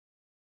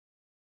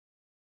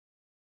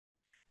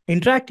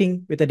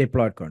Interacting with a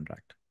deployed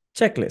contract.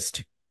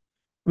 Checklist.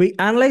 We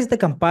analyze the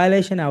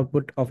compilation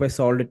output of a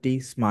Solidity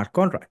smart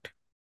contract.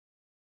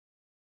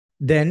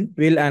 Then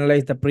we'll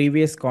analyze the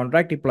previous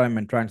contract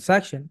deployment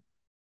transaction.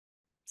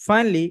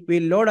 Finally,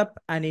 we'll load up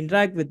and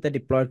interact with the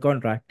deployed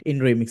contract in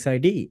Remix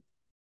IDE.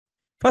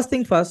 First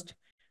thing first,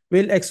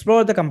 we'll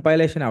explore the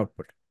compilation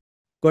output.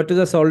 Go to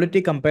the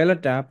Solidity Compiler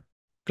tab,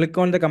 click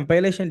on the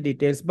Compilation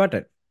Details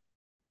button.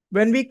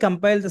 When we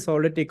compile the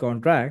Solidity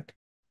contract,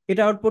 it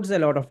outputs a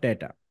lot of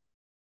data.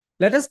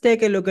 Let us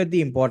take a look at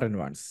the important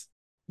ones.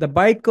 The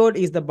bytecode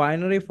is the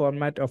binary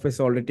format of a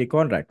Solidity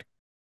contract,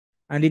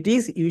 and it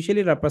is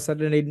usually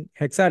represented in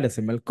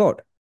hexadecimal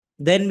code.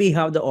 Then we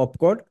have the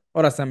opcode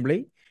or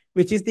assembly,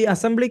 which is the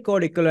assembly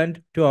code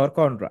equivalent to our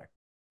contract.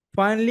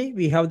 Finally,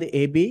 we have the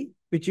AB,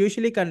 which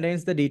usually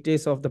contains the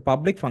details of the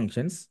public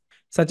functions,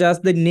 such as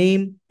the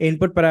name,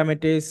 input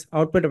parameters,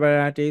 output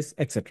parameters,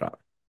 etc.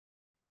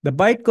 The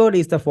bytecode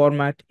is the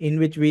format in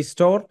which we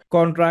store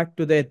contract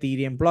to the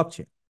Ethereum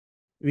blockchain.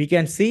 We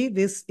can see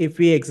this if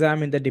we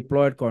examine the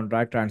deployed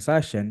contract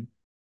transaction.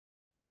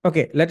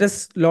 Okay, let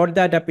us load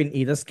that up in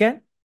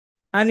Etherscan.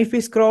 And if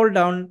we scroll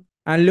down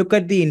and look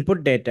at the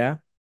input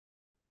data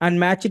and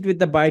match it with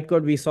the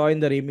bytecode we saw in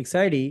the Remix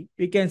ID,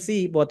 we can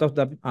see both of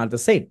them are the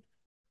same.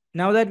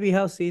 Now that we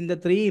have seen the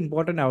three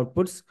important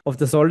outputs of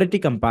the Solidity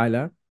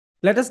compiler,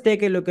 let us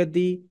take a look at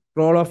the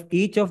role of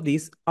each of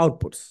these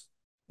outputs.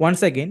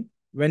 Once again,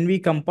 when we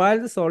compile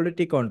the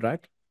Solidity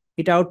contract,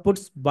 it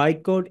outputs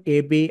bytecode,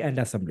 AB, and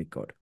assembly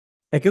code.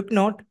 A quick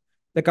note,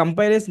 the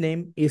compiler's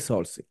name is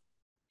Solsi.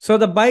 So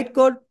the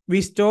bytecode,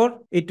 we store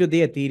it to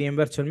the Ethereum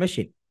virtual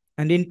machine,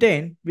 and in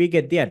turn, we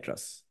get the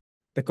address.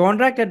 The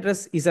contract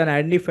address is an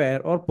identifier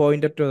or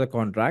pointer to the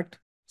contract.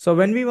 So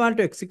when we want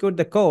to execute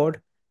the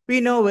code, we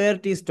know where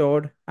it is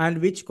stored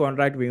and which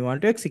contract we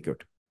want to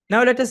execute.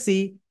 Now let us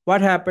see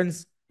what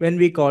happens when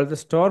we call the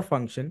store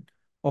function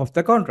of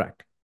the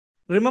contract.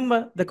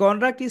 Remember, the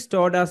contract is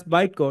stored as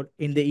bytecode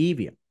in the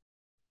EVM,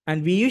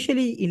 and we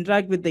usually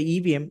interact with the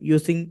EVM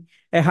using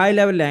a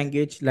high-level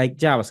language like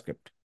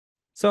JavaScript.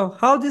 So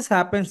how this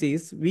happens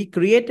is we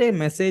create a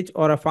message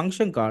or a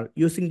function call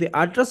using the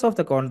address of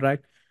the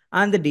contract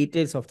and the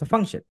details of the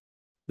function.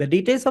 The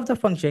details of the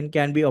function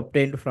can be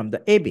obtained from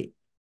the AB.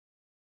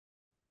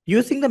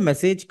 Using the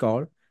message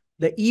call,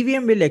 the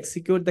EVM will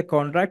execute the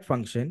contract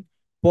function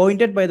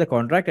pointed by the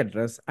contract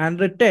address and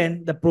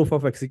return the proof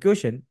of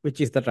execution,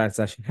 which is the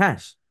transaction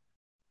hash.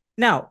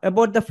 Now,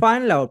 about the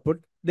final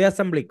output, the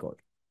assembly code.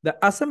 The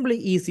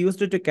assembly is used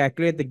to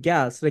calculate the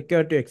gas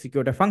required to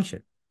execute a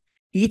function.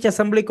 Each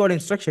assembly code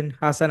instruction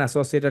has an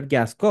associated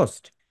gas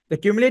cost. The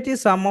cumulative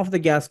sum of the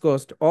gas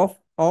cost of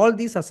all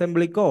these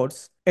assembly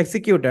codes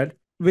executed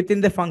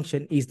within the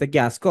function is the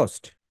gas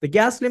cost. The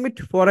gas limit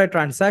for a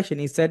transaction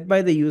is set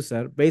by the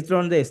user based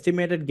on the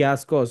estimated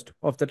gas cost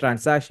of the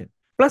transaction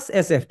plus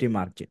a safety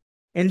margin,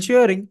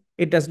 ensuring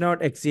it does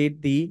not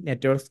exceed the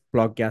network's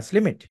block gas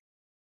limit.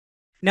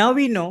 Now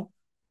we know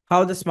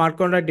how the smart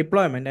contract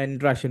deployment and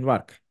interaction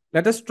work.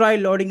 Let us try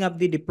loading up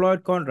the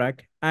deployed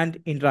contract and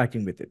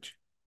interacting with it.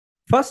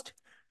 First,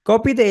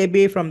 copy the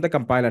ABA from the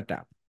compiler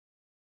tab.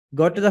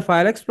 Go to the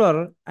File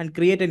Explorer and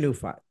create a new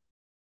file.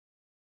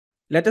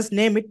 Let us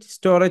name it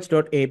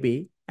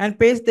storage.ab and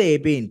paste the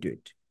AB into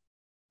it.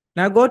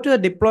 Now go to the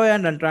Deploy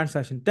and Run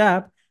Transaction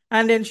tab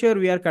and ensure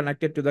we are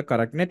connected to the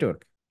correct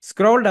network.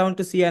 Scroll down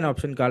to see an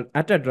option called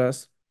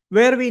 @address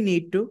where we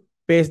need to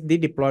paste the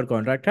deployed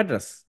contract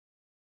address.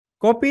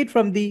 Copy it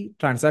from the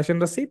transaction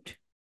receipt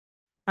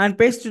and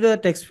paste it to the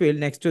text field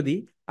next to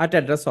the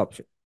 @address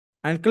option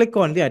and click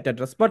on the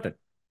 @address button.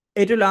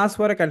 It will ask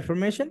for a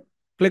confirmation.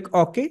 Click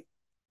OK.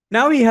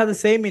 Now we have the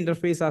same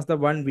interface as the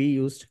one we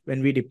used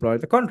when we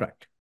deployed the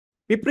contract.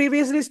 We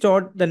previously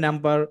stored the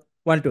number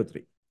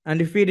 123, and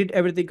if we did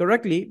everything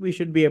correctly, we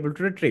should be able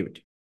to retrieve it.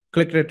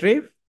 Click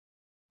Retrieve,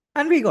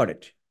 and we got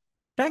it.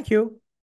 Thank you.